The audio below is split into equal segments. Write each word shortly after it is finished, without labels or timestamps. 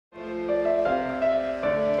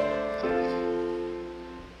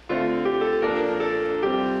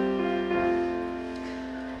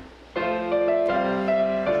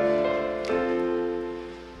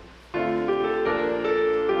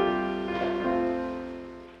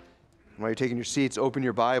While you're taking your seats, open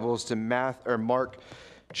your Bibles to Mark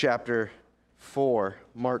chapter 4.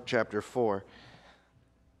 Mark chapter 4.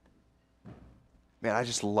 Man, I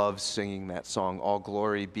just love singing that song, All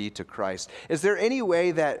Glory Be to Christ. Is there any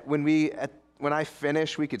way that when I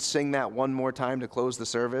finish, we could sing that one more time to close the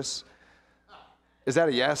service? Is that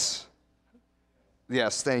a yes?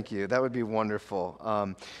 Yes, thank you. That would be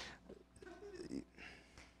wonderful.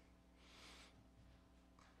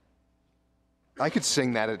 I could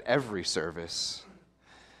sing that at every service.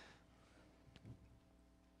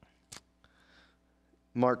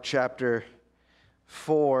 Mark chapter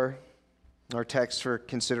 4, our text for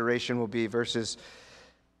consideration will be verses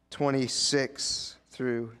 26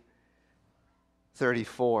 through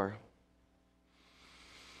 34.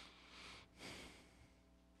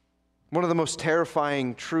 One of the most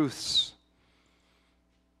terrifying truths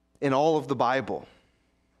in all of the Bible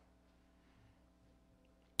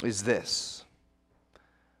is this: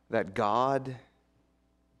 that God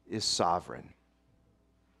is sovereign.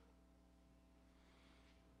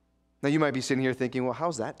 Now you might be sitting here thinking, well,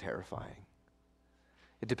 how's that terrifying?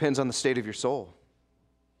 It depends on the state of your soul.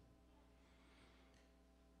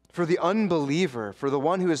 For the unbeliever, for the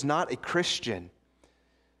one who is not a Christian,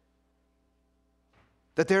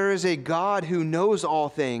 that there is a God who knows all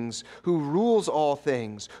things, who rules all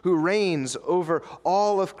things, who reigns over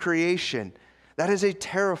all of creation, that is a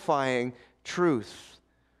terrifying truth.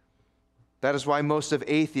 That is why most of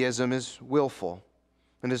atheism is willful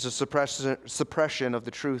and is a suppression of the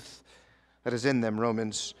truth that is in them,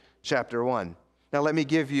 Romans chapter 1. Now let me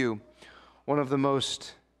give you one of the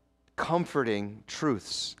most comforting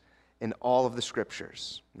truths in all of the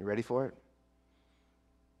Scriptures. You ready for it?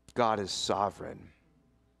 God is sovereign.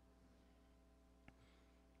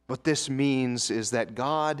 What this means is that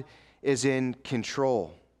God is in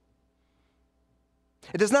control.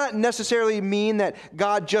 It does not necessarily mean that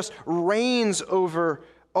God just reigns over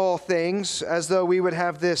all things, as though we would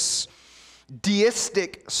have this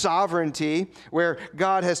deistic sovereignty where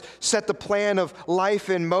God has set the plan of life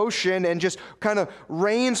in motion and just kind of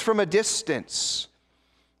reigns from a distance.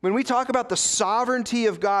 When we talk about the sovereignty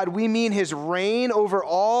of God, we mean His reign over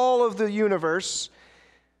all of the universe,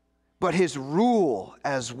 but His rule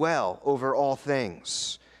as well over all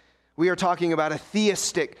things. We are talking about a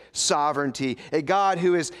theistic sovereignty, a God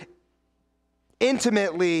who is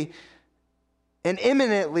intimately and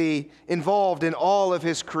imminently involved in all of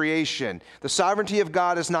His creation. The sovereignty of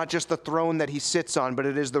God is not just the throne that He sits on, but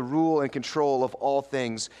it is the rule and control of all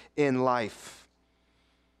things in life.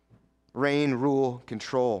 Reign, rule,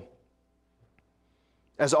 control.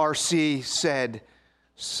 As R.C. said,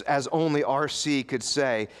 as only R.C. could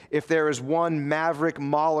say, if there is one maverick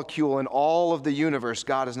molecule in all of the universe,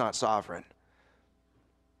 God is not sovereign.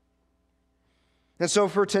 And so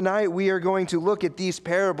for tonight, we are going to look at these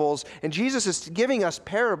parables, and Jesus is giving us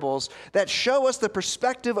parables that show us the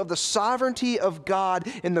perspective of the sovereignty of God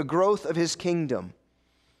in the growth of His kingdom.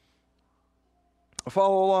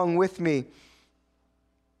 Follow along with me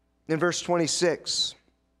in verse 26.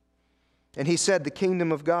 And He said, the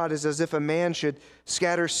kingdom of God is as if a man should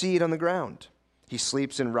scatter seed on the ground. He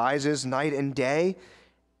sleeps and rises night and day,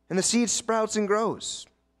 and the seed sprouts and grows.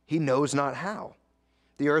 He knows not how.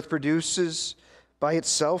 The earth produces by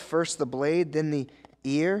itself first the blade, then the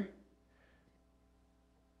ear,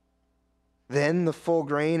 then the full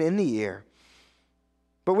grain in the ear.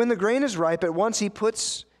 But when the grain is ripe, at once He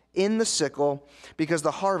puts in the sickle, because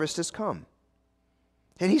the harvest has come.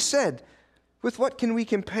 And He said, with what can we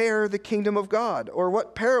compare the kingdom of God? Or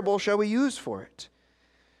what parable shall we use for it?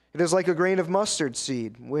 It is like a grain of mustard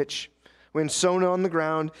seed, which, when sown on the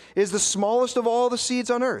ground, is the smallest of all the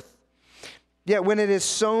seeds on earth. Yet when it is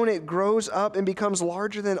sown, it grows up and becomes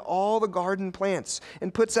larger than all the garden plants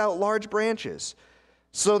and puts out large branches,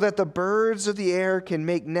 so that the birds of the air can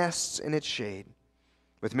make nests in its shade.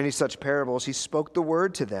 With many such parables, He spoke the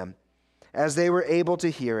word to them, as they were able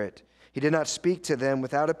to hear it. He did not speak to them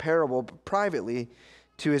without a parable, but privately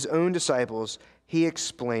to His own disciples, He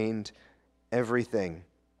explained everything.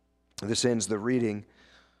 This ends the reading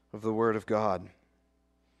of the Word of God.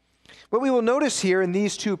 What we will notice here in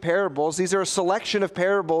these two parables, these are a selection of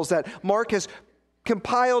parables that Mark has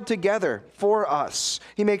compiled together for us.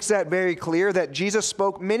 He makes that very clear that Jesus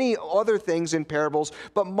spoke many other things in parables,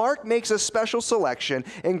 but Mark makes a special selection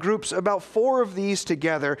and groups about 4 of these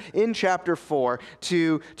together in chapter 4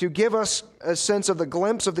 to give us a sense of the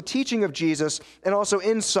glimpse of the teaching of Jesus and also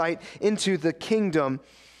insight into the kingdom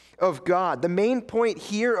of God. The main point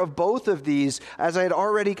here of both of these, as I had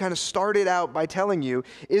already kind of started out by telling you,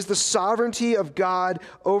 is the sovereignty of God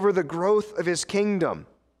over the growth of His kingdom.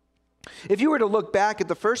 If you were to look back at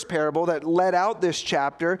the first parable that led out this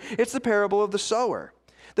chapter, it's the parable of the sower.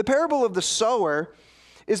 The parable of the sower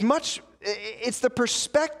it's the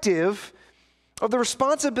perspective of the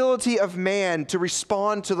responsibility of man to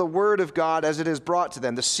respond to the word of God as it is brought to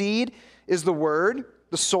them. The seed is the word.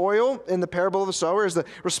 The soil in the parable of the sower is the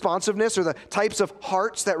responsiveness or the types of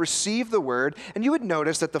hearts that receive the word. And you would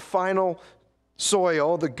notice that the final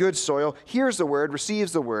soil, the good soil, hears the word,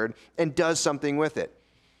 receives the word, and does something with it.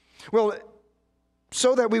 Well,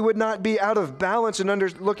 so that we would not be out of balance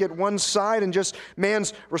and look at one side and just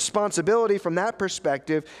man's responsibility from that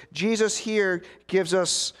perspective, Jesus here gives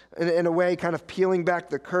us, in a way, kind of peeling back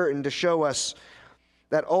the curtain to show us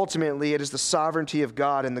that ultimately it is the sovereignty of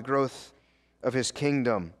God and the growth of his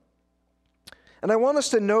kingdom. And I want us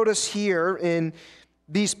to notice here in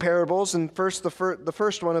these parables, and first the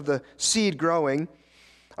first one of the seed growing,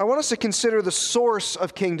 I want us to consider the source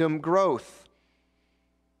of kingdom growth.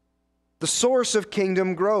 The source of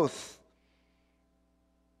kingdom growth.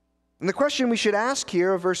 And the question we should ask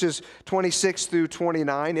here, verses 26 through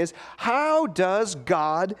 29, is how does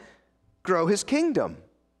God grow his kingdom?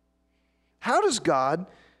 How does God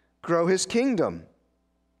grow his kingdom?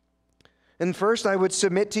 And first, I would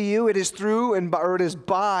submit to you, it is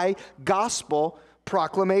by gospel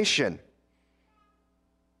proclamation.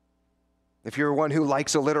 If you're one who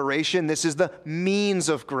likes alliteration, this is the means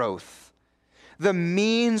of growth. The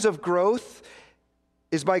means of growth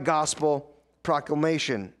is by gospel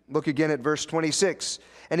proclamation. Look again at verse 26.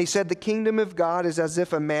 And he said, the kingdom of God is as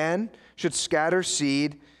if a man should scatter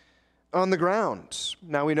seed on the ground.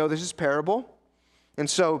 Now we know this is parable. And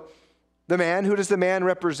so the man, who does the man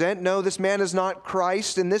represent? No, this man is not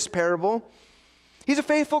Christ in this parable. He's a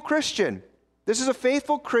faithful Christian. This is a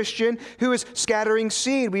faithful Christian who is scattering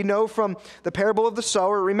seed. We know from the parable of the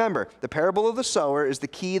sower. Remember, the parable of the sower is the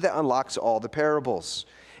key that unlocks all the parables.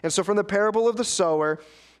 And so from the parable of the sower,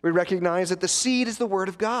 we recognize that the seed is the word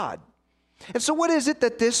of God. And so what is it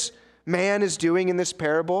that this man is doing in this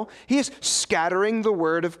parable? He is scattering the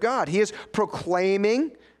word of God. He is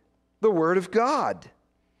proclaiming the word of God.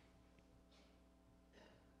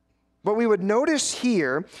 What we would notice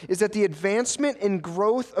here is that the advancement and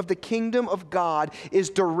growth of the kingdom of God is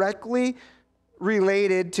directly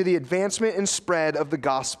related to the advancement and spread of the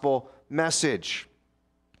gospel message.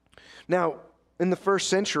 Now, in the first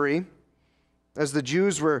century, as the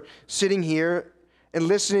Jews were sitting here and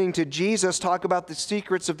listening to Jesus talk about the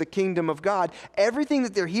secrets of the kingdom of God, everything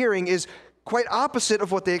that they're hearing is quite opposite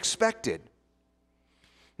of what they expected.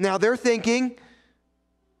 Now, they're thinking,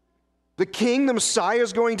 the king, the Messiah,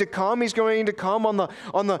 is going to come. He's going to come on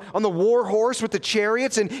the war horse with the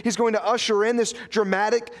chariots, and he's going to usher in this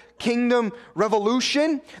dramatic kingdom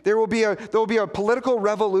revolution. There will be a political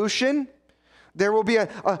revolution. There will be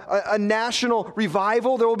a national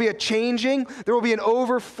revival. There will be a changing. There will be an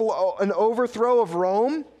overthrow of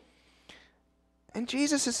Rome. And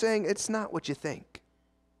Jesus is saying, it's not what you think.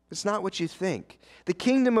 It's not what you think. The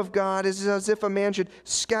kingdom of God is as if a man should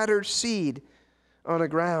scatter seed on the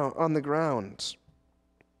ground.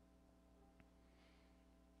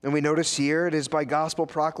 And we notice here it is by gospel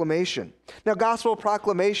proclamation. Now, gospel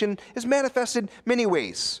proclamation is manifested many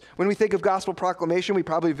ways. When we think of gospel proclamation, we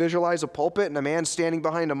probably visualize a pulpit and a man standing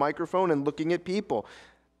behind a microphone and looking at people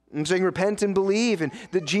and saying, repent and believe, and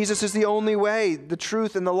that Jesus is the only way, the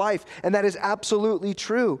truth, and the life. And that is absolutely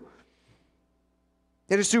true.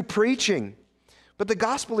 It is through preaching. But the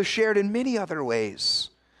gospel is shared in many other ways.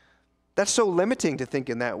 That's so limiting to think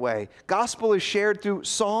in that way. Gospel is shared through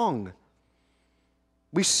song.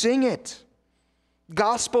 We sing it.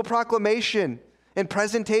 Gospel proclamation and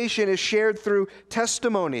presentation is shared through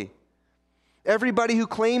testimony. Everybody who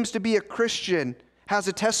claims to be a Christian has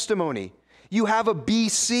a testimony. You have a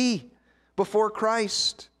BC before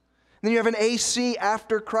Christ. Then you have an AC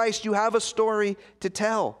after Christ. You have a story to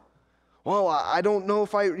tell. Well, I don't know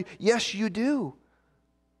if yes, you do.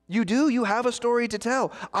 You do. You have a story to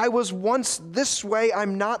tell. I was once this way.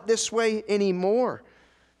 I'm not this way anymore.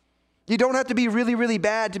 You don't have to be really, really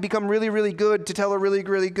bad to become really, really good to tell a really,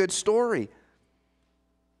 really good story.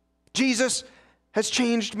 Jesus has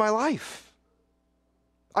changed my life.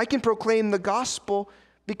 I can proclaim the gospel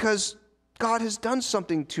because God has done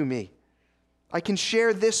something to me. I can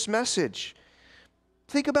share this message.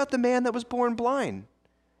 Think about the man that was born blind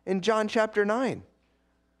in John chapter 9.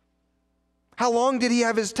 How long did he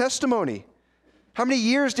have his testimony? How many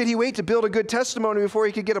years did he wait to build a good testimony before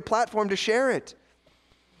he could get a platform to share it?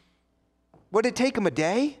 What did it take him, a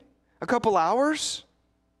day? A couple hours?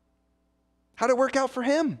 How did it work out for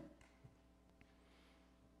him?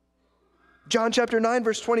 John chapter 9,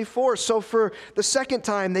 verse 24. So for the second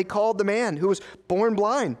time, they called the man who was born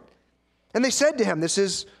blind. And they said to him, this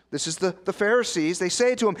is the Pharisees, they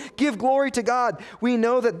say to him, "Give glory to God. We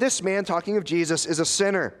know that this man," talking of Jesus, "is a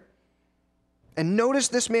sinner." And notice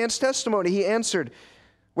this man's testimony. He answered,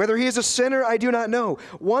 "Whether he is a sinner, I do not know.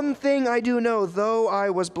 One thing I do know, though I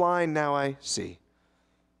was blind, now I see."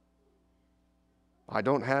 I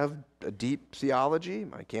don't have a deep theology.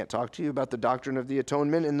 I can't talk to you about the doctrine of the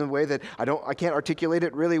atonement in the way that I can't articulate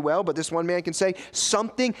it really well, but this one man can say,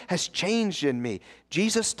 something has changed in me.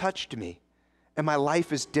 Jesus touched me, and my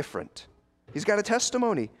life is different. He's got a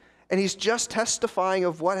testimony, and he's just testifying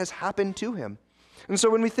of what has happened to him. And so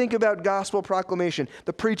when we think about gospel proclamation,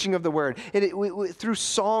 the preaching of the word, through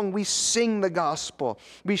song we sing the gospel.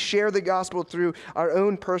 We share the gospel through our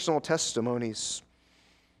own personal testimonies,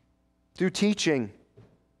 through teaching,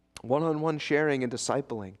 one-on-one sharing and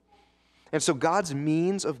discipling. And so God's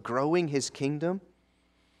means of growing his kingdom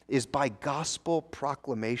is by gospel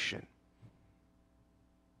proclamation.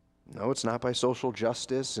 No, it's not by social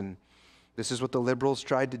justice, and this is what the liberals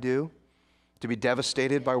tried to do, to be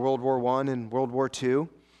devastated by World War I and World War II.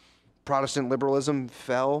 Protestant liberalism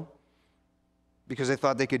fell because they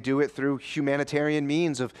thought they could do it through humanitarian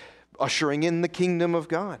means of ushering in the kingdom of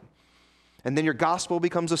God. And then your gospel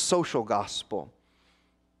becomes a social gospel,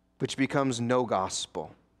 which becomes no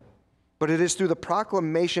gospel. But it is through the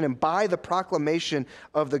proclamation and by the proclamation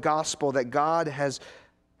of the gospel that God has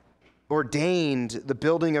ordained the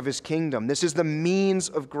building of his kingdom. This is the means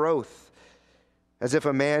of growth. As if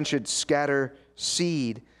a man should scatter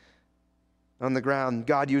seed on the ground,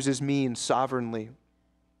 God uses means sovereignly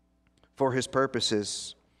for his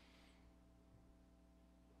purposes.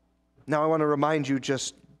 Now I want to remind you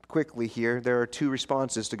just quickly here, there are two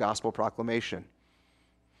responses to gospel proclamation.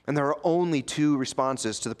 And there are only two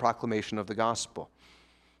responses to the proclamation of the gospel.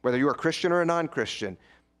 Whether you are a Christian or a non-Christian,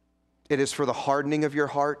 it is for the hardening of your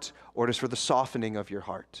heart or it is for the softening of your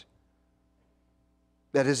heart.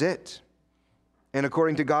 That is it. And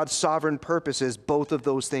according to God's sovereign purposes, both of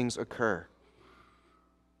those things occur.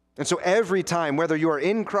 And so every time, whether you are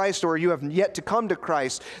in Christ or you have yet to come to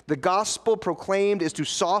Christ, the gospel proclaimed is to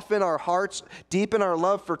soften our hearts, deepen our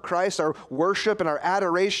love for Christ, our worship and our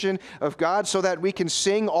adoration of God, so that we can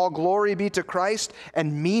sing "All glory be to Christ"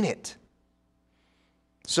 and mean it.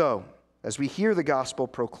 So, as we hear the gospel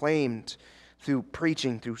proclaimed through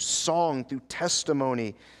preaching, through song, through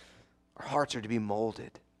testimony, our hearts are to be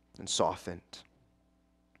molded and softened.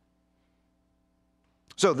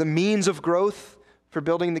 So the means of growth for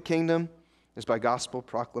building the kingdom is by gospel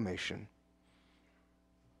proclamation.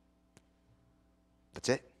 That's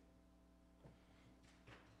it.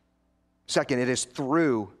 Second, it is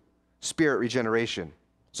through spirit regeneration.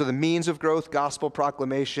 So the means of growth, gospel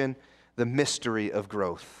proclamation, the mystery of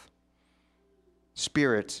growth.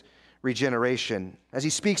 Spirit regeneration. As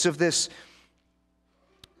he speaks of this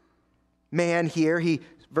man here,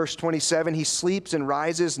 verse 27, he sleeps and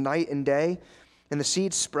rises night and day, and the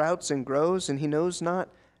seed sprouts and grows, and he knows not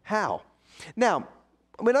how. Now,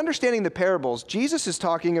 when understanding the parables, Jesus is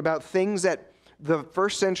talking about things that the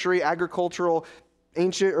first century agricultural,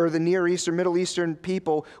 ancient, or the Near East or Middle Eastern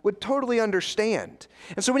people would totally understand.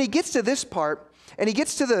 And so when he gets to this part, and he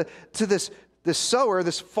gets to this sower,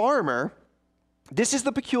 this farmer, this is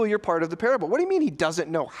the peculiar part of the parable. What do you mean he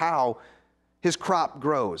doesn't know how his crop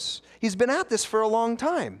grows? He's been at this for a long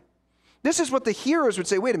time. This is what the hearers would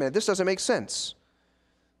say, wait a minute, this doesn't make sense.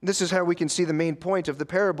 This is how we can see the main point of the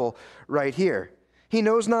parable right here. He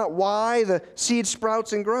knows not why the seed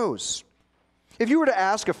sprouts and grows. If you were to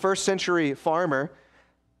ask a first century farmer,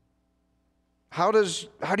 how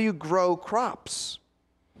do you grow crops?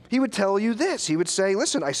 He would tell you this. He would say,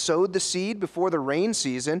 listen, I sowed the seed before the rain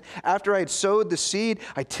season. After I had sowed the seed,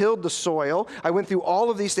 I tilled the soil. I went through all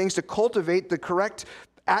of these things to cultivate the correct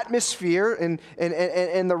atmosphere and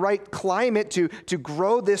the right climate to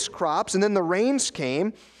grow this crops. And then the rains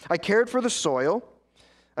came. I cared for the soil.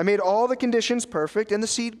 I made all the conditions perfect, and the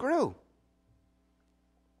seed grew.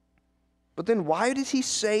 But then why did he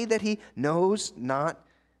say that he knows not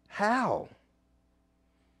how?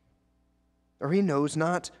 Or he knows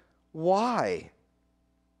not why?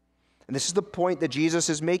 And this is the point that Jesus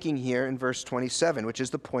is making here in verse 27, which is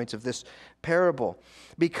the point of this parable.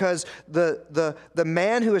 Because the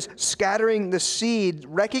man who is scattering the seed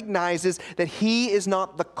recognizes that he is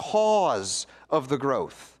not the cause of the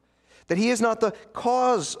growth. That he is not the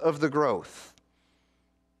cause of the growth.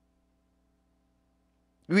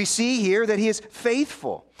 We see here that he is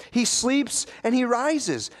faithful. He sleeps and he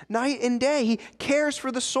rises night and day. He cares for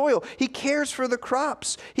the soil. He cares for the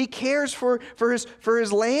crops. He cares for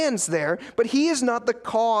his lands there. But he is not the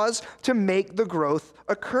cause to make the growth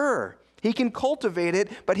occur. He can cultivate it,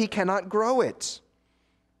 but he cannot grow it.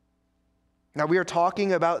 Now, we are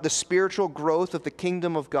talking about the spiritual growth of the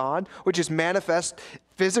kingdom of God, which is manifest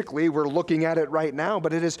physically. We're looking at it right now,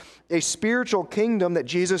 but it is a spiritual kingdom that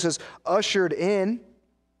Jesus has ushered in.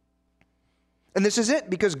 And this is it,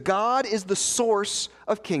 because God is the source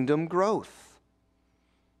of kingdom growth.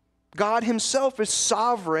 God himself is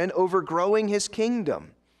sovereign over growing his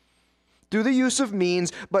kingdom through the use of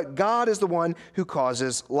means, but God is the one who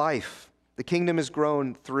causes life. The kingdom is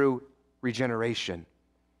grown through regeneration,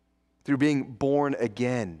 through being born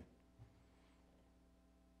again.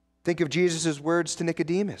 Think of Jesus' words to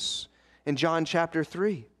Nicodemus in John chapter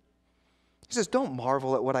 3. He says, "Don't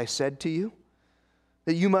marvel at what I said to you,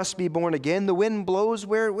 that you must be born again. The wind blows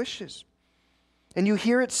where it wishes, and you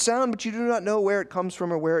hear its sound, but you do not know where it comes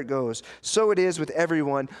from or where it goes. So it is with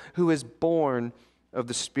everyone who is born of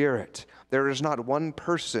the Spirit." There is not one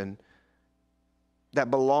person that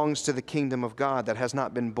belongs to the kingdom of God that has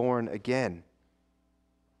not been born again.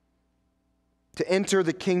 To enter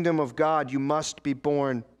the kingdom of God, you must be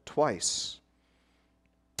born twice.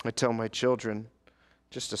 I tell my children,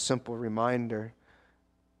 just a simple reminder,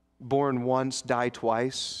 born once, die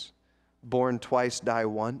twice. Born twice, die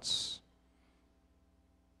once.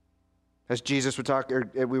 As Jesus would talk, or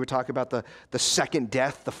we would talk about the second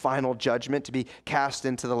death, the final judgment, to be cast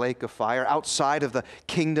into the lake of fire, outside of the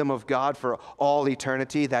kingdom of God for all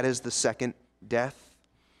eternity. That is the second death.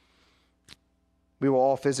 We will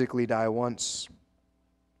all physically die once.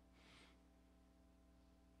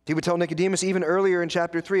 He would tell Nicodemus even earlier in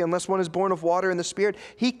chapter 3, unless one is born of water and the Spirit,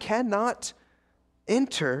 he cannot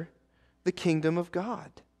enter the kingdom of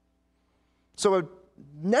God. So a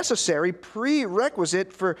necessary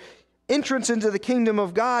prerequisite for entrance into the kingdom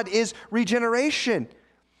of God is regeneration.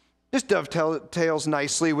 This dovetails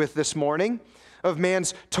nicely with this morning of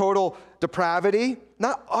man's total depravity,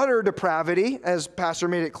 not utter depravity, as Pastor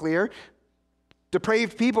made it clear.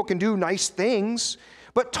 Depraved people can do nice things,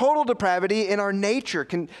 but total depravity in our nature,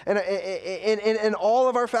 in all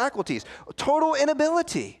of our faculties. Total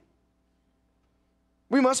inability.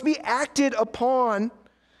 We must be acted upon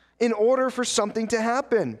in order for something to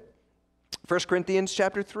happen. 1 Corinthians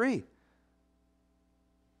chapter 3.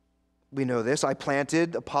 We know this. I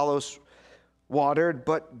planted, Apollos watered,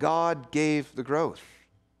 but God gave the growth.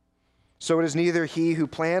 So it is neither he who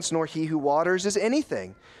plants nor he who waters is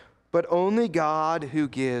anything, but only God who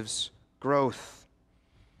gives growth.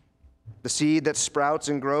 The seed that sprouts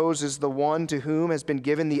and grows is the one to whom has been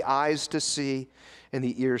given the eyes to see and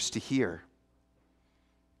the ears to hear.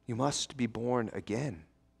 You must be born again.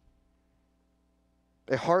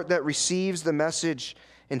 A heart that receives the message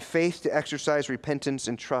and faith to exercise repentance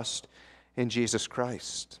and trust in Jesus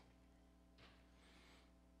Christ.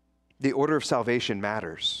 The order of salvation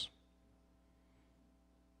matters.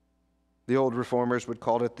 The old reformers would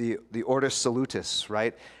call it the ordo salutis,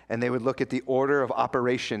 right? And they would look at the order of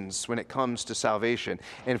operations when it comes to salvation.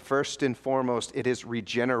 And first and foremost, it is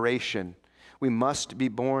regeneration. We must be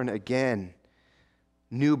born again.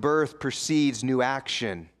 New birth precedes new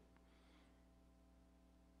action.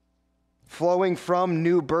 Flowing from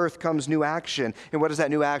new birth comes new action. And what is that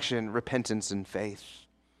new action? Repentance and faith.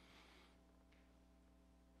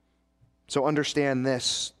 So understand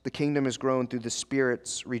this. The kingdom is grown through the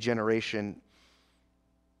Spirit's regeneration.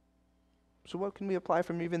 So what can we apply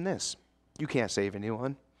from even this? You can't save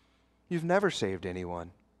anyone. You've never saved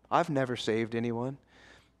anyone. I've never saved anyone.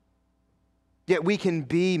 Yet we can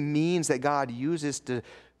be means that God uses to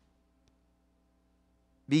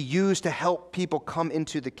be used to help people come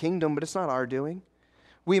into the kingdom, but it's not our doing.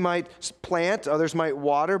 We might plant, others might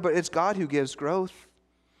water, but it's God who gives growth.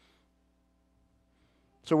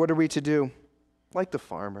 So what are we to do? Like the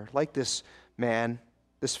farmer, like this man,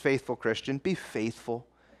 this faithful Christian, be faithful.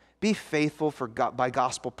 Be faithful by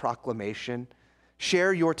gospel proclamation.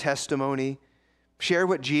 Share your testimony. Share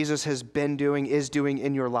what Jesus has been doing, is doing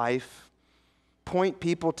in your life. Point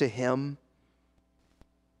people to him.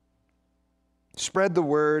 Spread the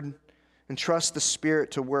word and trust the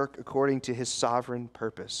Spirit to work according to his sovereign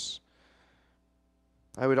purpose.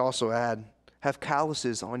 I would also add, have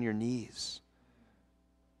calluses on your knees.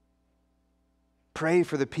 Pray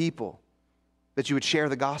for the people that you would share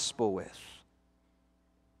the gospel with.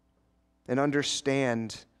 And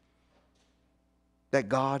understand that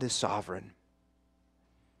God is sovereign.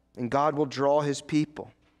 And God will draw his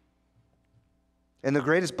people. And the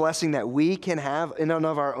greatest blessing that we can have in and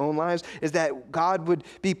of our own lives is that God would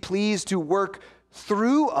be pleased to work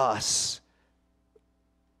through us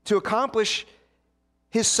to accomplish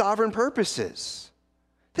his sovereign purposes.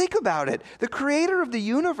 Think about it. The creator of the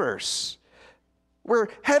universe, where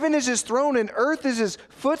heaven is his throne and earth is his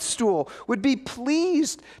footstool, would be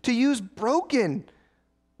pleased to use broken,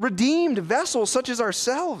 redeemed vessels such as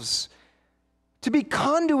ourselves, to be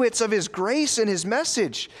conduits of his grace and his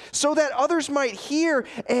message, so that others might hear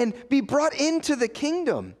and be brought into the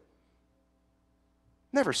kingdom.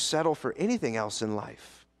 Never settle for anything else in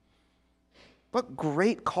life. What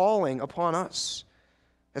great calling upon us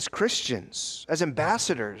as Christians, as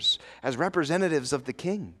ambassadors, as representatives of the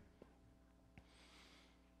King.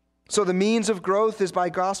 So the means of growth is by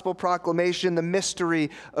gospel proclamation. The mystery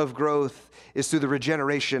of growth is through the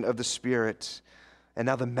regeneration of the Spirit. And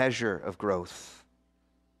now the measure of growth.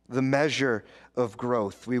 The measure of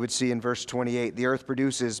growth. We would see in verse 28, the earth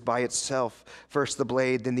produces by itself first the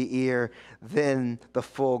blade, then the ear, then the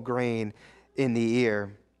full grain in the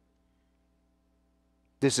ear.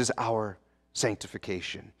 This is our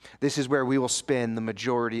sanctification. This is where we will spend the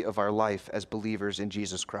majority of our life as believers in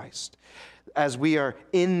Jesus Christ. As we are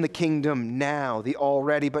in the kingdom now, the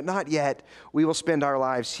already but not yet, we will spend our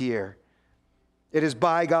lives here. It is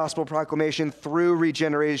by gospel proclamation through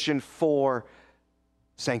regeneration for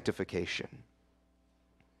sanctification.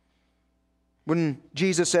 When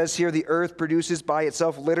Jesus says here, the earth produces by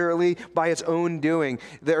itself, literally by its own doing.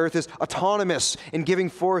 The earth is autonomous in giving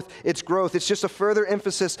forth its growth. It's just a further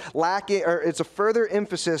emphasis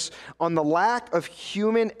on the lack of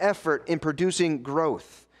human effort in producing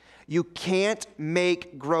growth. You can't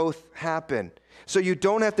make growth happen. So you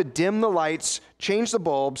don't have to dim the lights, change the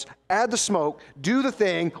bulbs, add the smoke, do the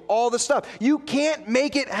thing, all the stuff. You can't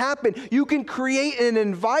make it happen. You can create an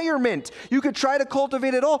environment. You could try to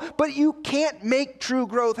cultivate it all, but you can't make true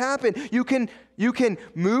growth happen. You can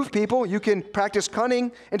move people. You can practice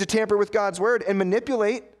cunning and to tamper with God's word and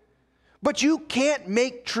manipulate, but you can't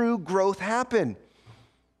make true growth happen.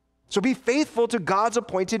 So be faithful to God's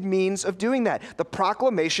appointed means of doing that, the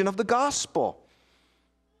proclamation of the gospel.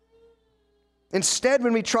 Instead,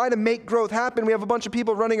 when we try to make growth happen, we have a bunch of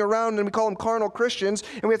people running around and we call them carnal Christians,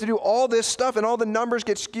 and we have to do all this stuff, and all the numbers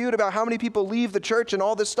get skewed about how many people leave the church and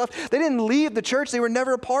all this stuff. They didn't leave the church. They were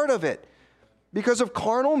never a part of it because of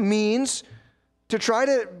carnal means to try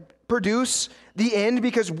to produce the end,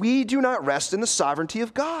 because we do not rest in the sovereignty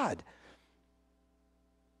of God.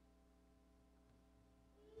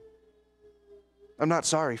 I'm not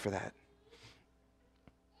sorry for that.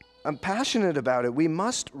 I'm passionate about it. We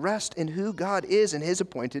must rest in who God is and his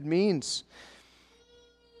appointed means.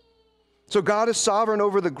 So God is sovereign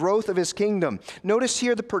over the growth of his kingdom. Notice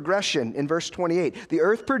here the progression in verse 28. The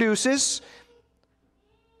earth produces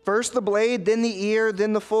first the blade, then the ear,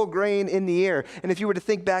 then the full grain in the ear. And if you were to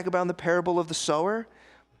think back about the parable of the sower,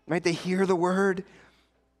 right? They hear the word,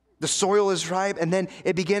 the soil is ripe, and then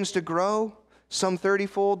it begins to grow, some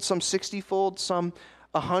 30-fold, some 60-fold, some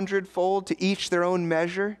 100-fold, to each their own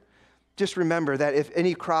measure. Just remember that if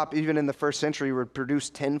any crop, even in the first century, would produce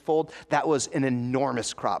 10-fold, that was an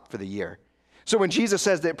enormous crop for the year. So when Jesus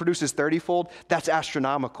says that it produces 30-fold, that's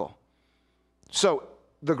astronomical. So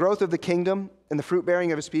the growth of the kingdom and the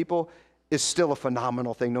fruit-bearing of his people is still a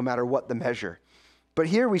phenomenal thing, no matter what the measure. But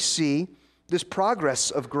here we see this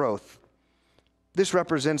progress of growth. This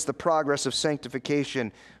represents the progress of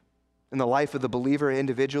sanctification in the life of the believer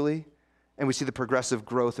individually, and we see the progressive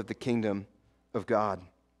growth of the kingdom of God.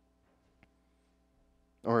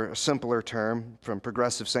 Or a simpler term from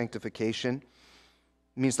progressive sanctification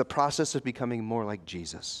means the process of becoming more like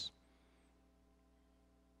Jesus.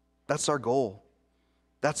 That's our goal.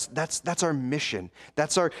 That's our mission.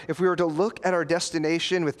 If we were to look at our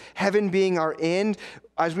destination with heaven being our end,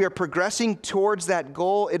 as we are progressing towards that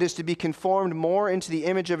goal, it is to be conformed more into the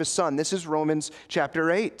image of his Son. This is Romans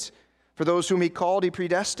chapter 8. For those whom he called, he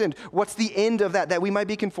predestined. What's the end of that? That we might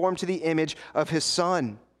be conformed to the image of his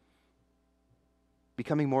Son.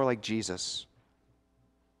 Becoming more like Jesus.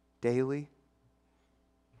 Daily,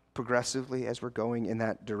 progressively, as we're going in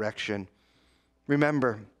that direction.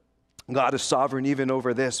 Remember, God is sovereign even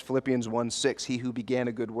over this. Philippians 1:6, he who began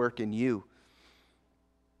a good work in you.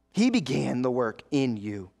 He began the work in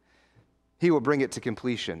you. He will bring it to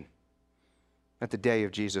completion at the day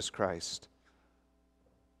of Jesus Christ.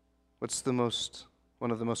 What's one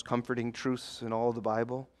of the most comforting truths in all of the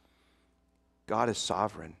Bible? God is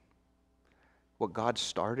sovereign. What God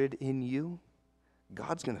started in you,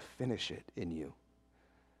 God's going to finish it in you.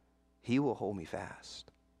 He will hold me fast.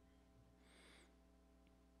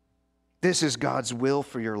 This is God's will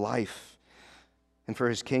for your life and for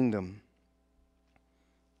his kingdom.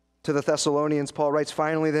 To the Thessalonians, Paul writes,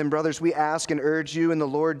 finally then, brothers, we ask and urge you in the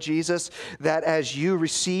Lord Jesus that as you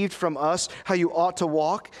received from us how you ought to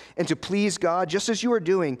walk and to please God, just as you are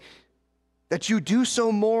doing, that you do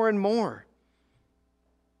so more and more.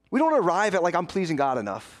 We don't arrive at I'm pleasing God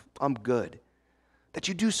enough, I'm good. That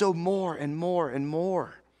you do so more and more and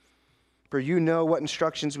more. For you know what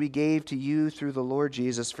instructions we gave to you through the Lord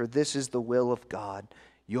Jesus, for this is the will of God,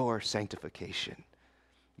 your sanctification,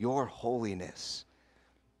 your holiness.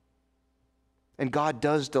 And God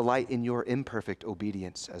does delight in your imperfect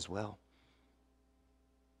obedience as well.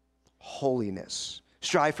 Holiness.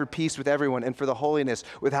 Strive for peace with everyone and for the holiness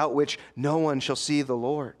without which no one shall see the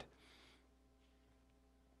Lord.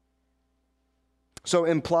 So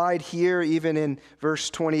implied here, even in verse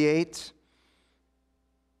 28,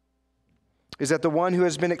 is that the one who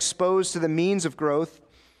has been exposed to the means of growth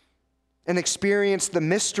and experienced the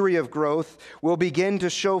mystery of growth will begin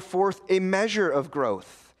to show forth a measure of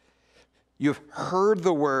growth. You have heard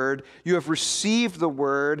the word, you have received the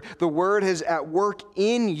word is at work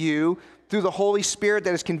in you through the Holy Spirit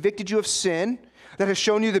that has convicted you of sin, that has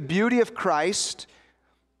shown you the beauty of Christ,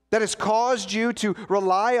 that has caused you to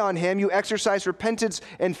rely on Him. You exercise repentance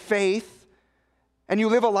and faith, and you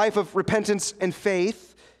live a life of repentance and faith.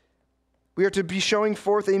 We are to be showing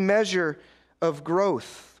forth a measure of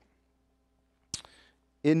growth.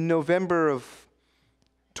 In November of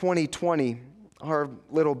 2020, our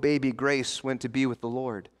little baby Grace went to be with the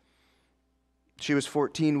Lord. She was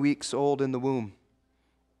 14 weeks old in the womb.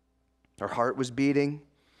 Her heart was beating.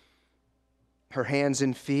 Her hands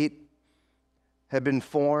and feet had been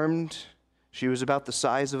formed. She was about the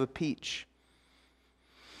size of a peach.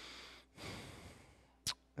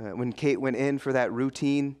 When Kate went in for that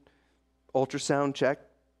routine ultrasound check,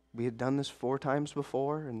 we had done this 4 times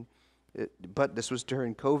before, but this was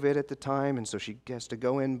during COVID at the time, and so she has to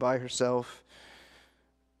go in by herself.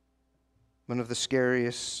 One of the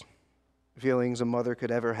scariest feelings a mother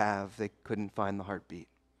could ever have. They couldn't find the heartbeat.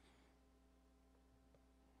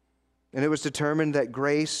 And it was determined that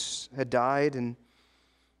Grace had died, and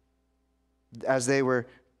as they were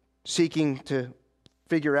seeking to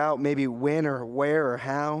figure out maybe when or where or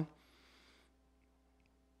how,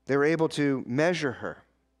 they were able to measure her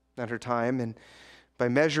at her time, and by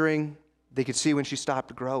measuring, they could see when she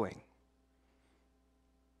stopped growing.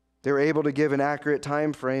 They were able to give an accurate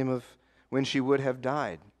time frame of when she would have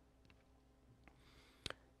died.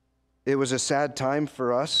 It was a sad time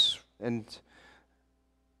for us, and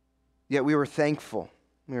yet we were thankful.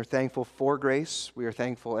 We were thankful for grace. We are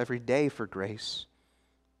thankful every day for grace.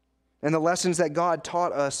 And the lessons that God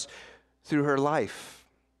taught us through her life,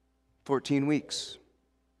 14 weeks.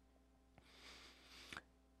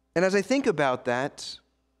 And as I think about that,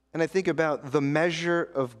 and I think about the measure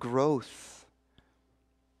of growth,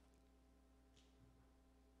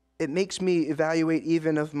 it makes me evaluate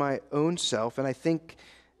even of my own self. And I think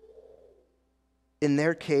in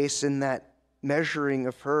their case, in that measuring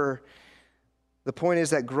of her, the point is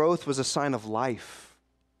that growth was a sign of life.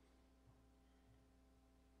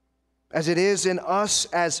 As it is in us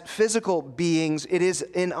as physical beings, it is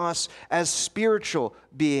in us as spiritual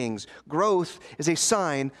beings. Growth is a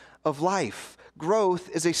sign of life. Growth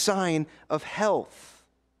is a sign of health.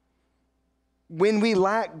 When we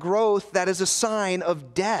lack growth, that is a sign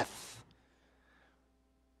of death.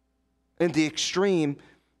 In the extreme,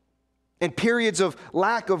 and periods of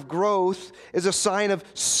lack of growth is a sign of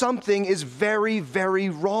something is very, very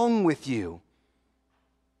wrong with you.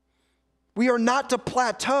 We are not to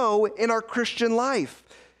plateau in our Christian life.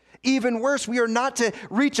 Even worse, we are not to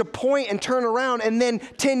reach a point and turn around and then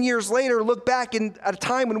 10 years later look back at a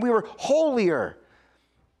time when we were holier.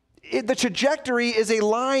 The trajectory is a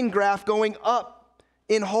line graph going up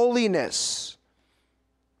in holiness.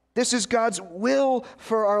 This is God's will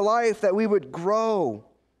for our life, that we would grow.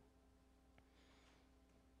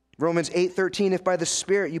 Romans 8:13, if by the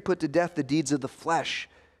Spirit you put to death the deeds of the flesh,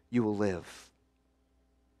 you will live.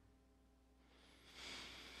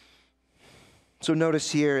 So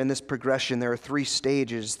notice here in this progression, there are 3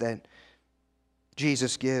 stages that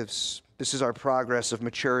Jesus gives. This is our progress of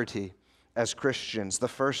maturity as Christians. The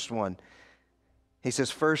first one, he says,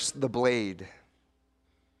 first, the blade.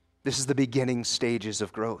 This is the beginning stages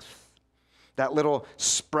of growth. That little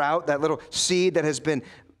sprout, that little seed that has been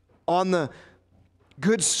on the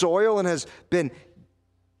good soil and has been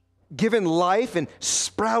given life and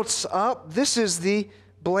sprouts up. This is the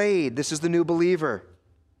blade. This is the new believer.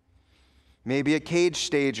 Maybe a cage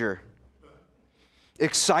stager,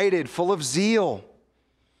 excited, full of zeal,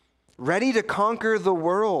 ready to conquer the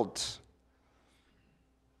world.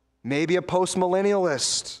 Maybe a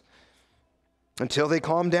postmillennialist until they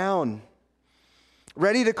calm down,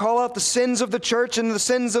 ready to call out the sins of the church and the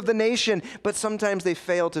sins of the nation, but sometimes they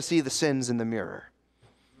fail to see the sins in the mirror.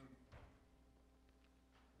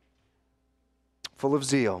 Full of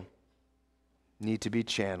zeal, need to be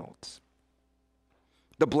channeled.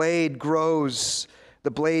 The blade grows.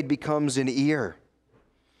 The blade becomes an ear,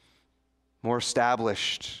 more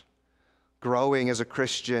established, growing as a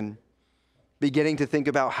Christian, beginning to think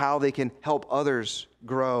about how they can help others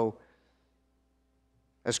grow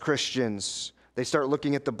as Christians. They start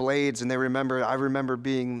looking at the blades and they remember, I remember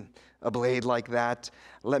being a blade like that.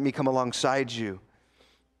 Let me come alongside you.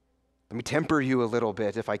 Let me temper you a little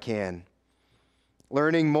bit if I can.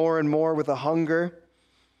 Learning more and more with a hunger.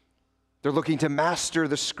 They're looking to master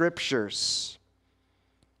the Scriptures.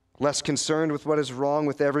 Less concerned with what is wrong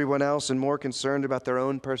with everyone else and more concerned about their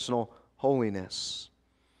own personal holiness.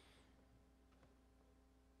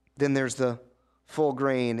 Then there's the full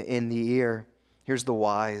grain in the ear. Here's the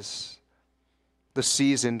wise, the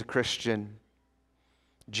seasoned Christian,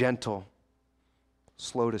 gentle,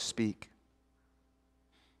 slow to speak.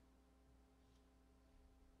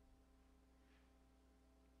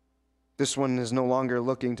 This one is no longer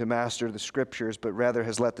looking to master the Scriptures, but rather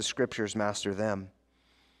has let the Scriptures master them.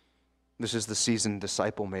 This is the seasoned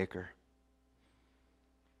disciple maker.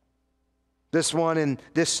 This one in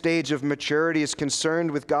this stage of maturity is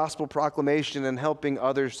concerned with gospel proclamation and helping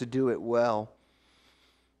others to do it well.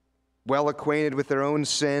 Well acquainted with their own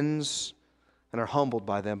sins and are humbled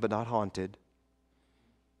by them, but not haunted.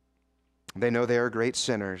 They know they are great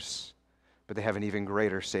sinners, but they have an even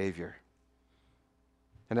greater Savior.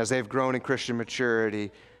 And as they've grown in Christian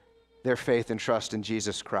maturity, their faith and trust in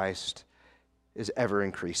Jesus Christ is ever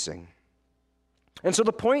increasing. And so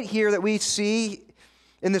the point here that we see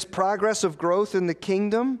in this progress of growth in the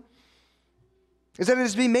kingdom is that it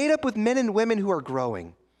is being made up with men and women who are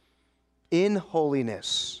growing in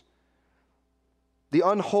holiness. The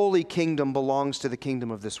unholy kingdom belongs to the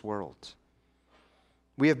kingdom of this world.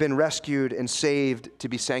 We have been rescued and saved to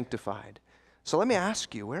be sanctified. So let me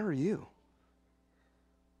ask you, where are you?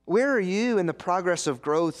 Where are you in the progress of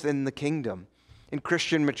growth in the kingdom, in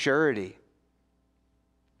Christian maturity?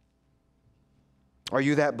 Are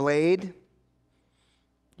you that blade?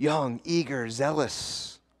 Young, eager,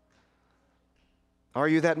 zealous? Are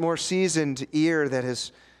you that more seasoned ear that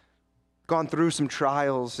has gone through some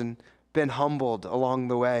trials and been humbled along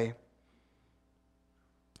the way?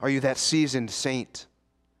 Are you that seasoned saint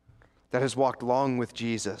that has walked long with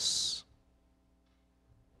Jesus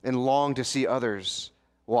and longed to see others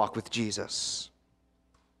walk with Jesus?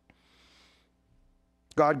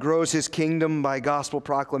 God grows his kingdom by gospel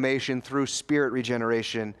proclamation through spirit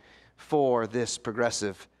regeneration for this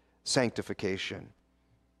progressive sanctification.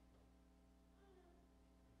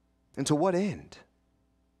 And to what end?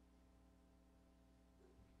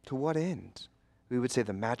 To what end? We would say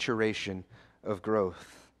the maturation of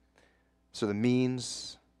growth. So the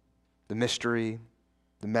means, the mystery,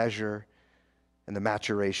 the measure, and the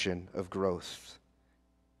maturation of growth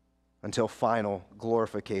until final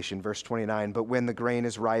glorification. Verse 29, but when the grain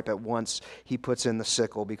is ripe, at once he puts in the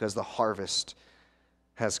sickle because the harvest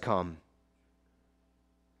has come.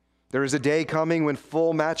 There is a day coming when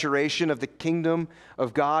full maturation of the kingdom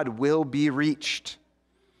of God will be reached.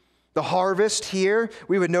 The harvest here,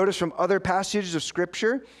 we would notice from other passages of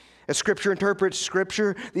Scripture, as Scripture interprets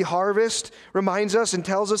Scripture, the harvest reminds us and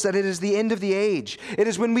tells us that it is the end of the age. It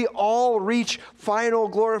is when we all reach final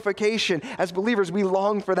glorification. As believers, we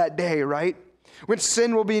long for that day, right? When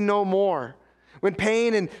sin will be no more. When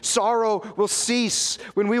pain and sorrow will cease.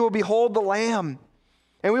 When we will behold the Lamb.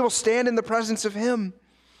 And we will stand in the presence of Him.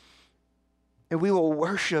 And we will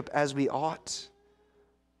worship as we ought.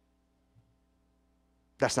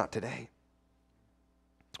 That's not today.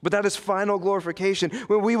 But that is final glorification,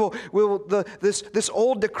 when this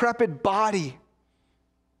old decrepit body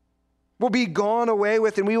will be gone away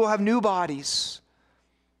with, and we will have new bodies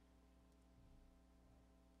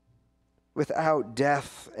without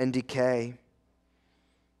death and decay.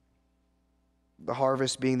 The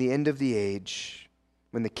harvest being the end of the age,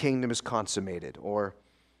 when the kingdom is consummated, or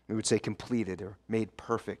we would say completed or made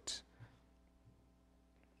perfect.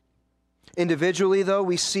 Individually, though,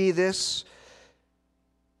 we see this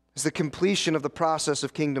is the completion of the process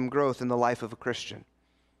of kingdom growth in the life of a Christian.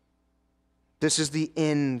 This is the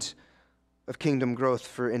end of kingdom growth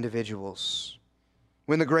for individuals.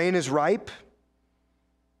 When the grain is ripe,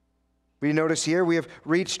 we notice here we have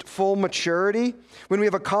reached full maturity. When we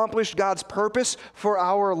have accomplished God's purpose for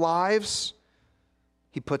our lives,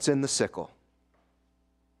 He puts in the sickle.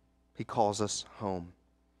 He calls us home.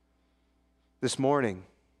 This morning,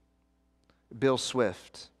 Bill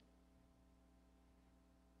Swift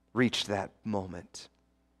reached that moment.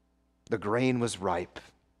 The grain was ripe.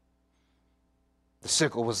 The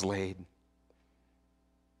sickle was laid.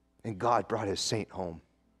 And God brought his saint home.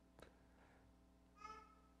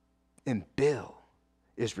 And Bill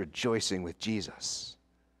is rejoicing with Jesus.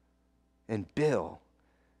 And Bill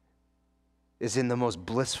is in the most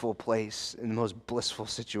blissful place, in the most blissful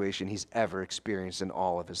situation he's ever experienced in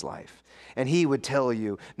all of his life. And he would tell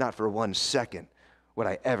you, not for 1 second would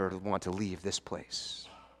I ever want to leave this place.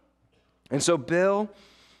 And so Bill,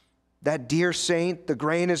 that dear saint, the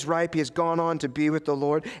grain is ripe. He has gone on to be with the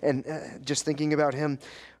Lord. And just thinking about him,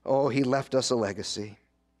 oh, he left us a legacy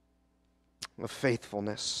of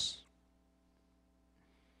faithfulness.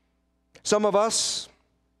 Some of us,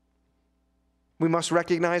 we must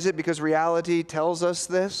recognize it because reality tells us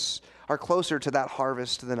this, are closer to that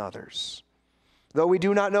harvest than others. Though we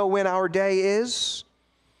do not know when our day is,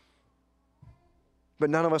 but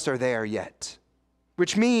none of us are there yet,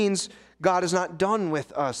 which means God is not done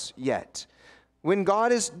with us yet. When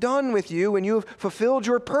God is done with you, when you have fulfilled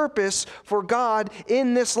your purpose for God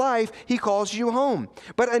in this life, he calls you home.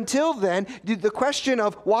 But until then, the question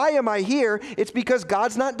of why am I here, it's because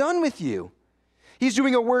God's not done with you. He's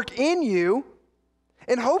doing a work in you,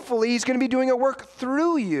 and hopefully he's going to be doing a work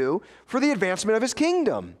through you for the advancement of his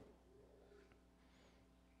kingdom.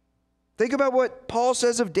 Think about what Paul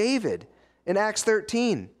says of David in Acts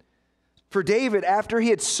 13. For David, after he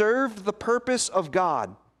had served the purpose of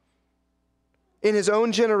God in his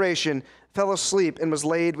own generation, fell asleep and was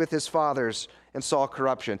laid with his fathers and saw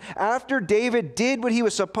corruption. After David did what he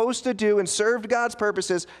was supposed to do and served God's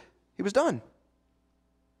purposes, he was done.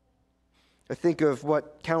 I think of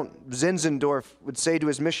what Count Zinzendorf would say to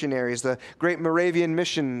his missionaries, the great Moravian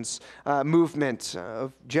missions movement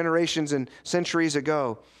of generations and centuries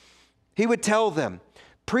ago. He would tell them,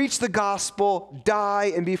 preach the gospel,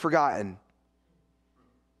 die, and be forgotten.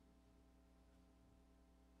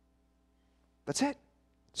 That's it.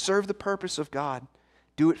 Serve the purpose of God.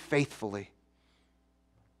 Do it faithfully.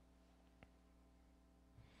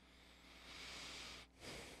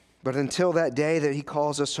 But until that day that he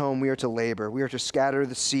calls us home, we are to labor. We are to scatter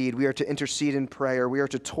the seed. We are to intercede in prayer. We are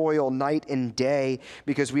to toil night and day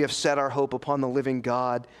because we have set our hope upon the living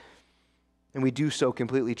God. And we do so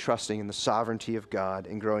completely trusting in the sovereignty of God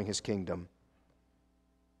and growing his kingdom.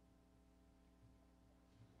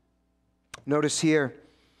 Notice here,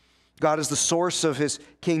 God is the source of his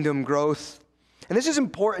kingdom growth. And this is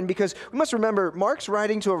important because we must remember, Mark's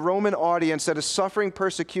writing to a Roman audience that is suffering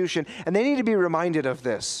persecution, and they need to be reminded of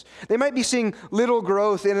this. They might be seeing little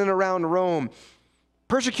growth in and around Rome.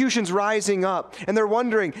 Persecution's rising up, and they're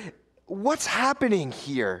wondering, what's happening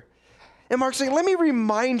here? And Mark's saying, let me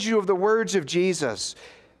remind you of the words of Jesus.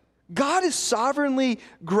 God is sovereignly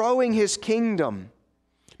growing his kingdom.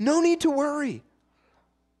 No need to worry.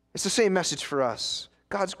 It's the same message for us.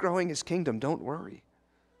 God's growing his kingdom. Don't worry.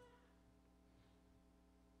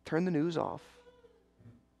 Turn the news off.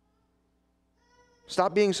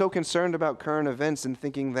 Stop being so concerned about current events and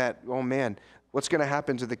thinking that, oh man, what's going to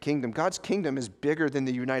happen to the kingdom? God's kingdom is bigger than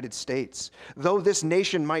the United States. Though this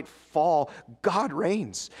nation might fall, God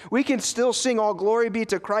reigns. We can still sing all glory be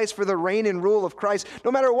to Christ for the reign and rule of Christ,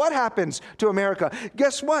 no matter what happens to America.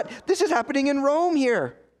 Guess what? This is happening in Rome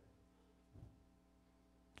here.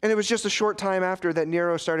 And it was just a short time after that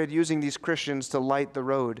Nero started using these Christians to light the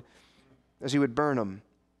road as he would burn them.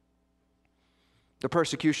 The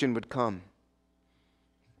persecution would come.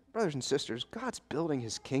 Brothers and sisters, God's building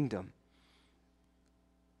his kingdom.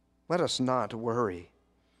 Let us not worry.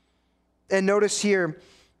 And notice here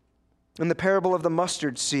in the parable of the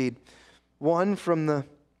mustard seed, one from the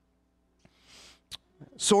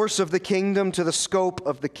source of the kingdom to the scope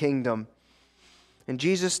of the kingdom. And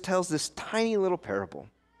Jesus tells this tiny little parable,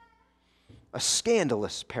 a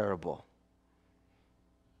scandalous parable.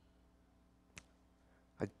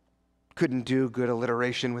 Couldn't do good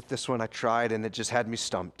alliteration with this one. I tried and it just had me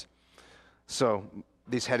stumped. So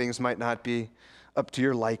these headings might not be up to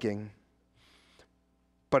your liking,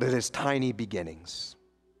 but it is tiny beginnings.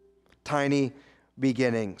 Tiny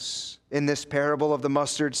beginnings. In this parable of the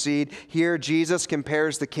mustard seed, here Jesus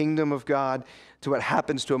compares the kingdom of God to what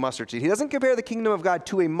happens to a mustard seed. He doesn't compare the kingdom of God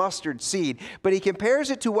to a mustard seed, but he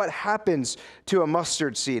compares it to what happens to a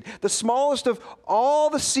mustard seed. The smallest of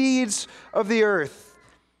all the seeds of the earth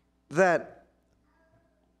that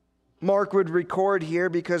Mark would record here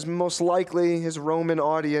because most likely his Roman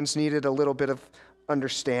audience needed a little bit of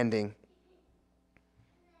understanding.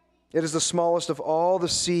 It is the smallest of all the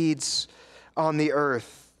seeds on the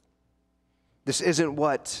earth. This isn't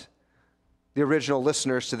what the original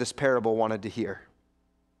listeners to this parable wanted to hear.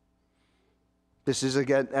 This is,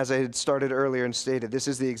 again, as I had started earlier and stated, this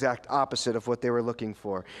is the exact opposite of what they were looking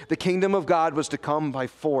for. The kingdom of God was to come by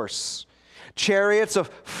force. Chariots of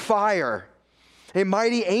fire, a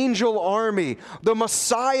mighty angel army. The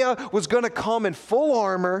Messiah was going to come in full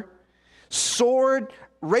armor, sword,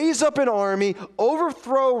 raise up an army,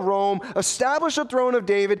 overthrow Rome, establish a throne of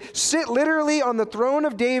David, sit literally on the throne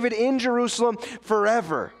of David in Jerusalem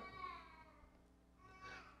forever.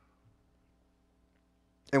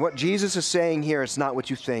 And what Jesus is saying here, it's not what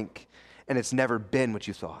you think, and it's never been what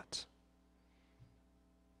you thought.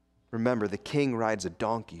 Remember, the king rides a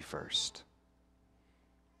donkey first.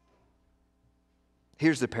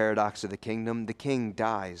 Here's the paradox of the kingdom. The king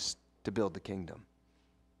dies to build the kingdom.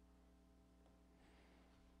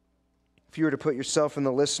 If you were to put yourself in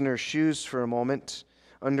the listener's shoes for a moment,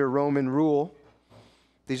 under Roman rule,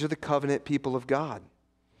 these are the covenant people of God.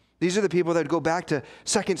 These are the people that go back to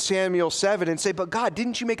 2 Samuel 7 and say, but God,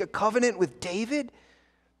 didn't you make a covenant with David?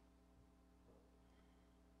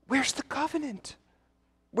 Where's the covenant?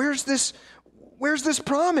 Where's this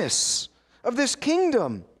promise of this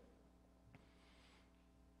kingdom?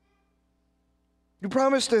 You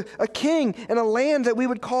promised a king and a land that we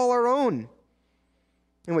would call our own.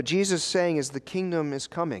 And what Jesus is saying is the kingdom is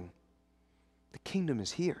coming. The kingdom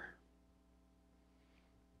is here.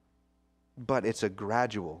 But it's a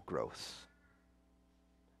gradual growth.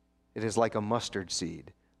 It is like a mustard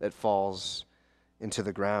seed that falls into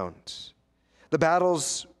the ground. The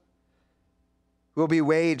battles will be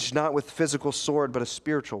waged not with physical sword, but a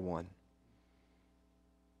spiritual one.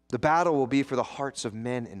 The battle will be for the hearts of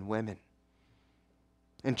men and women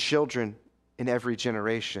and children in every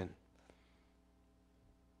generation.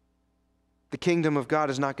 The kingdom of God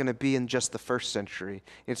is not going to be in just the first century.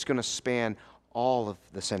 It's going to span all of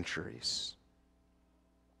the centuries.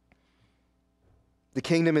 The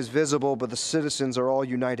kingdom is visible, but the citizens are all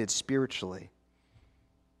united spiritually.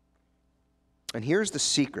 And here's the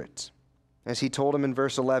secret. As he told him in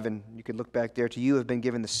verse 11, you can look back there, to you have been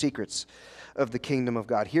given the secrets of the kingdom of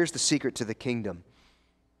God. Here's the secret to the kingdom.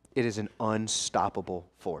 It is an unstoppable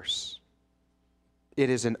force. It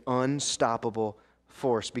is an unstoppable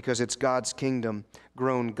force because it's God's kingdom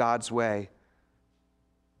grown God's way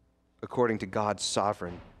according to God's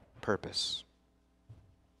sovereign purpose.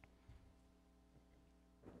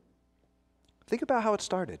 Think about how it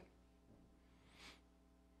started.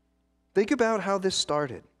 Think about how this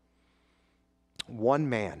started. One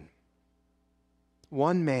man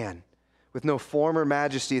with no form or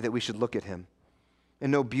majesty that we should look at him,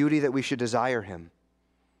 and no beauty that we should desire him.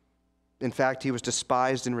 In fact, he was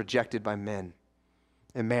despised and rejected by men,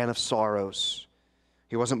 a man of sorrows.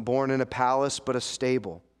 He wasn't born in a palace, but a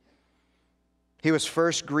stable. He was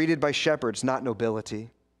first greeted by shepherds, not nobility.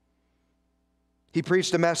 He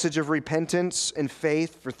preached a message of repentance and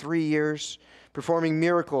faith for 3 years, performing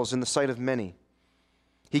miracles in the sight of many.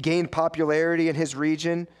 He gained popularity in his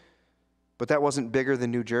region, but that wasn't bigger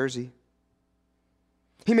than New Jersey.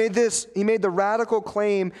 He made the radical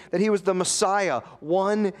claim that he was the Messiah,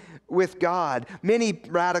 one with God. Many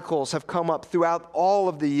radicals have come up throughout all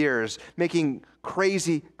of the years, making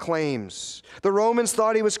crazy claims. The Romans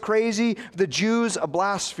thought he was crazy, the Jews a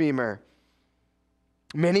blasphemer.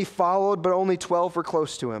 Many followed, but only 12 were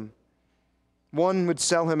close to him. One would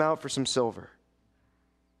sell him out for some silver.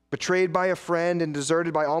 Betrayed by a friend and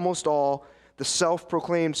deserted by almost all, the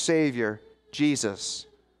self-proclaimed Savior, Jesus,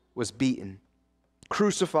 was beaten,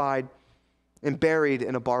 crucified, and buried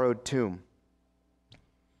in a borrowed tomb.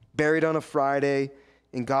 Buried on a Friday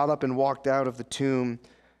and got up and walked out of the tomb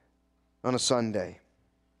on a Sunday.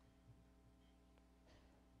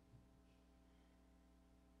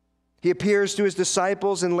 He appears to his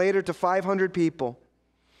disciples and later to 500 people,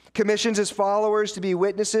 commissions his followers to be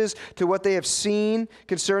witnesses to what they have seen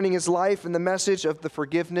concerning his life and the message of the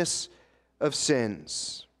forgiveness of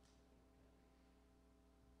sins.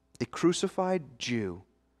 A crucified Jew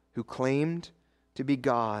who claimed to be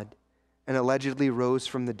God and allegedly rose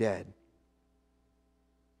from the dead.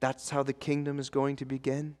 That's how the kingdom is going to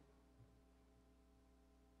begin?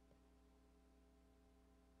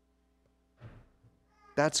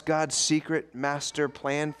 That's God's secret master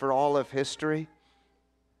plan for all of history?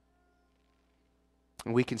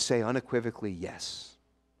 And we can say unequivocally, yes.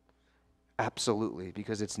 Absolutely,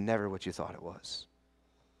 because it's never what you thought it was.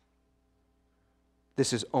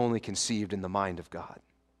 This is only conceived in the mind of God.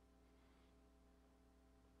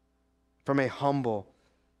 From a humble,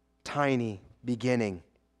 tiny beginning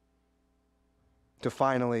to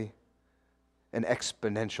finally an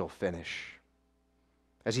exponential finish.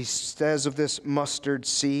 As he says of this mustard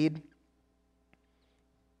seed,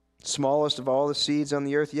 smallest of all the seeds on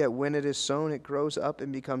the earth, yet when it is sown, it grows up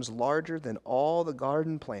and becomes larger than all the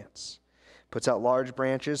garden plants. Puts out large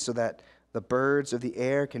branches so that the birds of the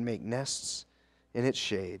air can make nests in its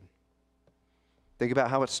shade. Think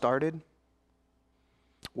about how it started.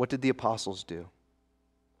 What did the apostles do?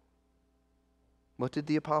 What did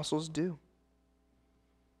the apostles do?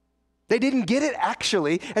 They didn't get it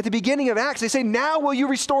actually at the beginning of Acts. They say, now will you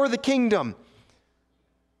restore the kingdom?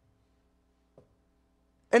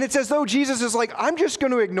 And it's as though Jesus is like, I'm just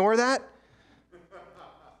going to ignore that.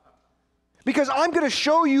 Because I'm going to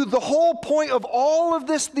show you the whole point of all of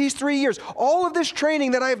this, these 3 years, all of this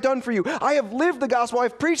training that I have done for you. I have lived the gospel.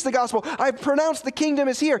 I've preached the gospel. I've pronounced the kingdom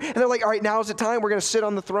is here. And they're like, all right, now is the time. We're going to sit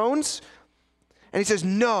on the thrones. And he says,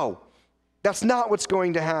 no, that's not what's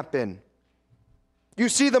going to happen. You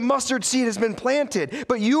see, the mustard seed has been planted,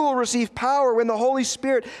 but you will receive power when the Holy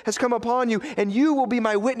Spirit has come upon you, and you will be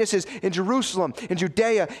my witnesses in Jerusalem, in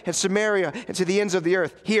Judea, and Samaria, and to the ends of the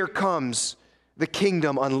earth. Here comes the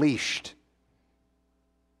kingdom unleashed.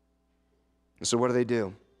 And so what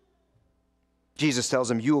do? Jesus tells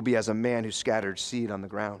them, you will be as a man who scattered seed on the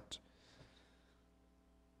ground.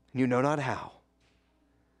 And you know not how,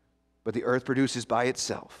 but the earth produces by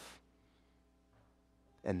itself.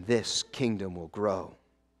 And this kingdom will grow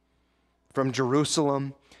from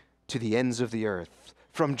Jerusalem to the ends of the earth.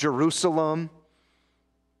 From Jerusalem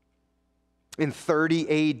in 30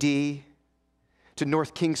 A.D. to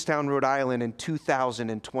North Kingstown, Rhode Island in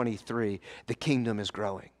 2023, the kingdom is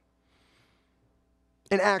growing.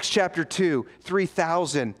 In Acts chapter 2,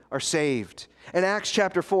 3,000 are saved. In Acts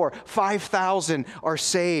chapter 4, 5,000 are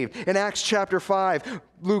saved. In Acts chapter 5,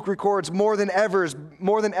 Luke records more than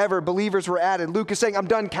ever, believers were added. Luke is saying, I'm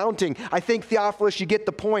done counting. I think, Theophilus, you get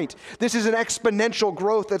the point. This is an exponential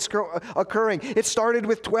growth that's occurring. It started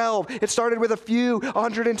with 12. It started with a few,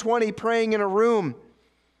 120 praying in a room.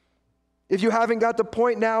 If you haven't got the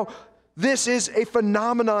point now, this is a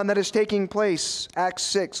phenomenon that is taking place. Acts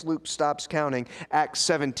 6, Luke stops counting. Acts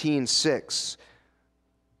 17:6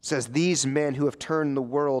 says, these men who have turned the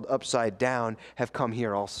world upside down have come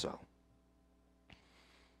here also.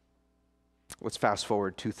 Let's fast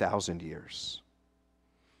forward 2,000 years.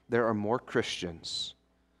 There are more Christians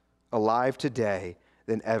alive today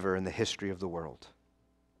than ever in the history of the world.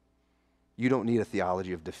 You don't need a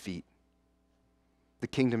theology of defeat. The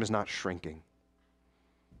kingdom is not shrinking.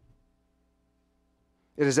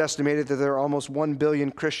 It is estimated that there are almost 1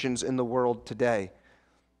 billion Christians in the world today.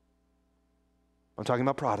 I'm talking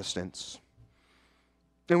about Protestants.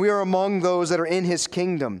 And we are among those that are in his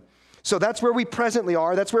kingdom. So that's where we presently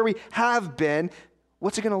are. That's where we have been.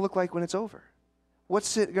 What's it going to look like when it's over?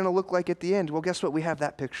 What's it going to look like at the end? Well, guess what? We have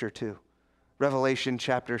that picture too. Revelation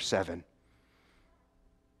chapter 7,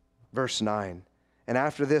 verse 9. And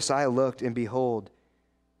after this I looked, and behold,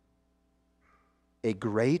 a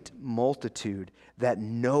great multitude that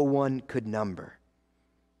no one could number.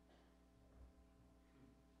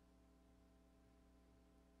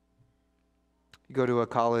 You go to a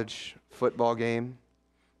college football game,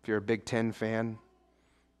 if you're a Big Ten fan,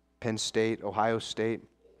 Penn State, Ohio State,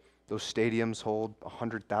 those stadiums hold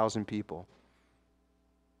 100,000 people.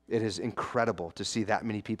 It is incredible to see that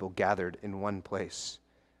many people gathered in one place.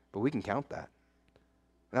 But we can count that.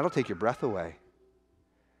 That'll take your breath away.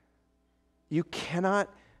 You cannot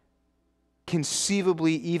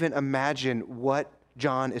conceivably even imagine what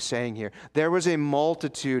John is saying here. There was a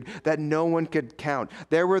multitude that no one could count.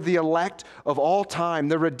 There were the elect of all time,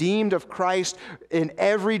 the redeemed of Christ in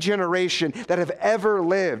every generation that have ever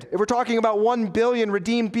lived. If we're talking about 1 billion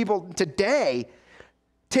redeemed people today,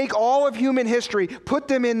 take all of human history, put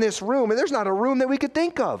them in this room, and there's not a room that we could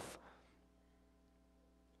think of.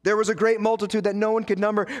 There was a great multitude that no one could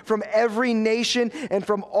number from every nation and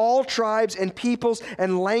from all tribes and peoples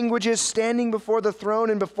and languages standing before the throne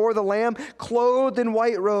and before the Lamb, clothed in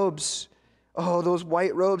white robes. Oh, those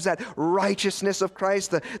white robes, that righteousness of Christ,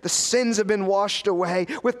 the sins have been washed away,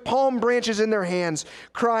 with palm branches in their hands,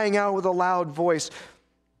 crying out with a loud voice.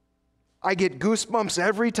 I get goosebumps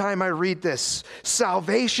every time I read this.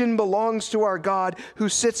 Salvation belongs to our God who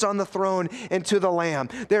sits on the throne and to the Lamb.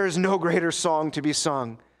 There is no greater song to be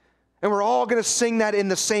sung. And we're all going to sing that in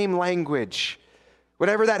the same language,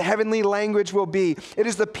 whatever that heavenly language will be. It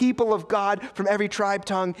is the people of God from every tribe,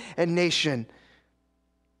 tongue, and nation.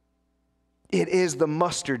 It is the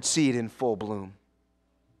mustard seed in full bloom.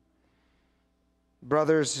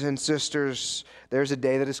 Brothers and sisters, there's a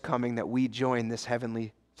day that is coming that we join this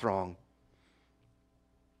heavenly throng.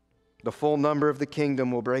 The full number of the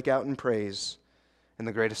kingdom will break out in praise in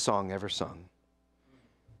the greatest song ever sung.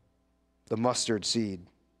 The mustard seed,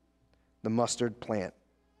 the mustard plant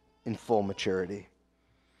in full maturity.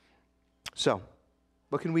 So,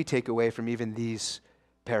 what can we take away from even these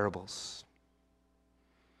parables?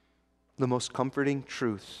 The most comforting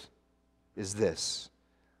truth is this: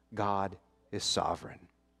 God is sovereign.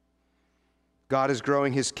 God is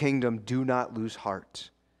growing his kingdom. Do not lose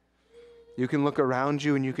heart. You can look around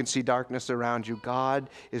you and you can see darkness around you. God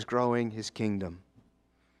is growing his kingdom.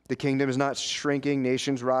 The kingdom is not shrinking.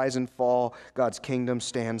 Nations rise and fall. God's kingdom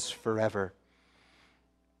stands forever.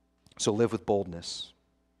 So live with boldness.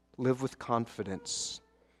 Live with confidence.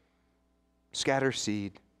 Scatter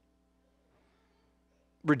seed.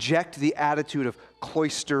 Reject the attitude of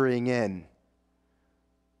cloistering in.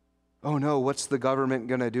 Oh no, what's the government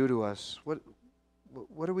going to do to us? What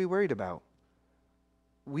are we worried about?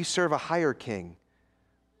 We serve a higher king.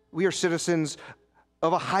 We are citizens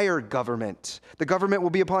of a higher government. The government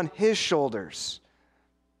will be upon his shoulders.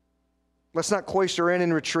 Let's not cloister in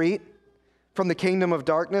and retreat from the kingdom of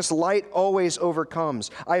darkness. Light always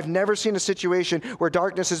overcomes. I have never seen a situation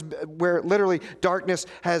where literally darkness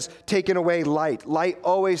has taken away light. Light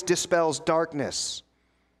always dispels darkness.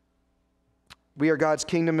 We are God's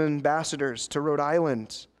kingdom ambassadors to Rhode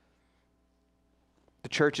Island. The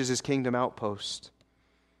church is his kingdom outpost.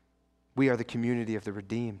 We are the community of the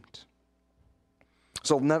redeemed.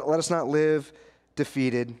 So let us not live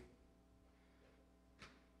defeated.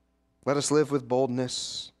 Let us live with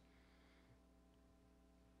boldness.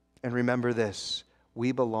 And remember this,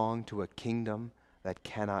 we belong to a kingdom that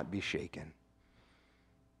cannot be shaken.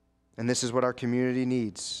 And this is what our community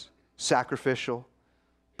needs: sacrificial,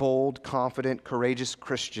 bold, confident, courageous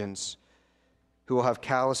Christians who will have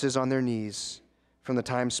calluses on their knees from the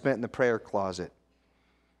time spent in the prayer closet.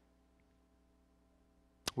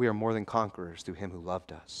 We are more than conquerors through him who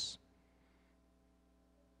loved us.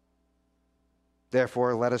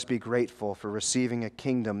 Therefore, let us be grateful for receiving a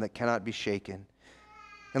kingdom that cannot be shaken.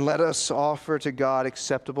 And let us offer to God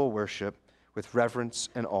acceptable worship with reverence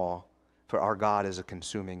and awe, for our God is a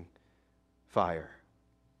consuming fire.